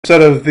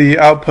Instead of the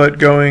output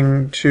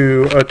going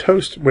to a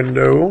toast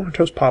window,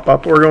 toast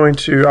pop-up, we're going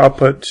to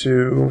output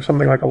to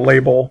something like a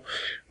label,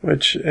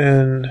 which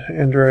in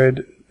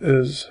Android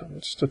is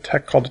just a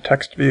text called a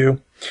TextView.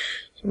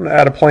 So I'm going to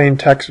add a plain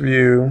text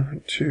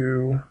view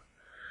to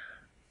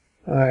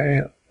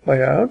my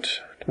layout,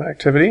 to my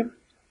activity.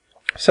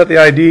 Set the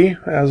ID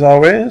as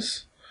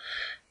always.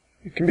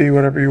 It can be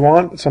whatever you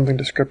want, but something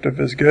descriptive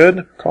is good.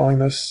 I'm calling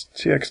this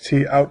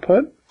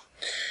Textout.Output.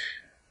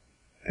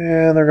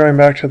 And they're going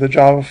back to the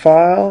Java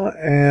file,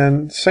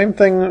 and same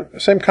thing,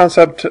 same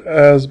concept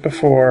as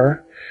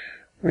before.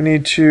 We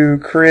need to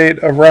create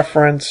a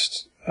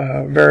referenced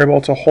variable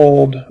to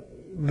hold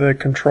the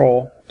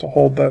control, to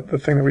hold the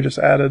thing that we just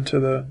added to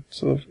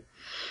the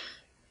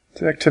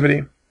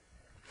activity.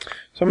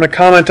 So I'm going to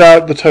comment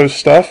out the toast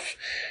stuff,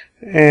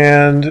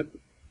 and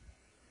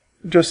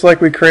just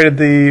like we created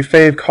the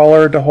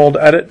favcolor to hold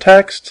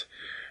EditText,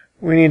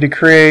 we need to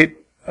create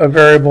a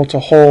variable to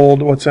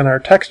hold what's in our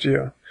text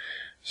view.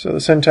 So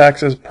the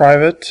syntax is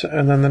private,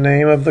 and then the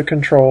name of the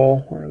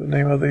control, or the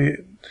name of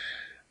the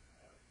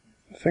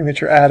thing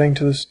that you're adding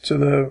to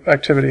the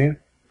activity,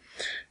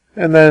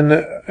 and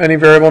then any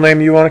variable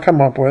name you want to come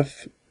up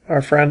with.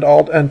 Our friend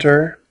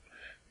Alt-Enter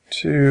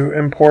to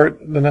import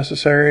the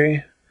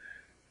necessary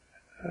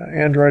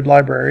Android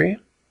library,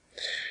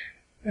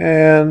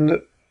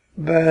 and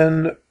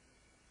then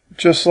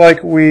just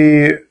like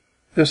the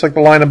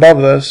line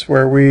above this,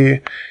 where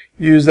we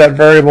use that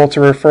variable to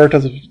refer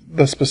to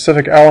the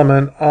specific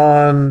element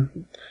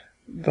on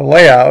the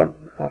layout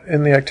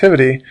in the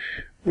activity,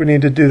 we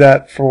need to do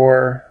that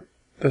for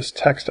this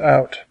text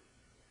out.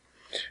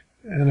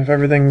 And if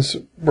everything's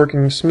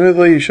working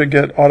smoothly, you should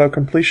get auto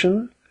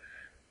completion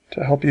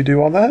to help you do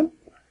all that.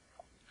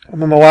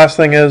 And then the last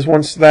thing is,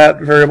 once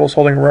that variable is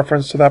holding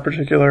reference to that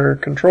particular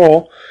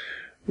control,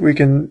 we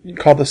can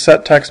call the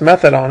setText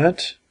method on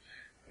it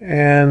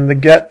and the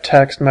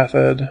getText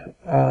method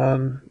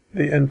on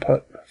the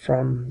input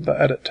from the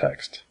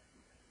EditText.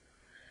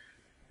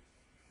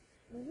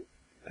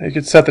 You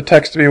could set the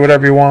text to be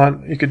whatever you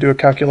want. You could do a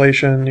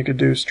calculation, you could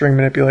do string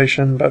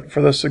manipulation, but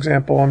for this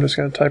example I'm just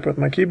going to type with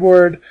my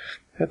keyboard,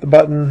 hit the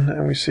button,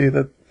 and we see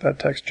that that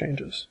text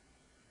changes.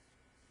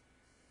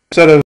 Instead of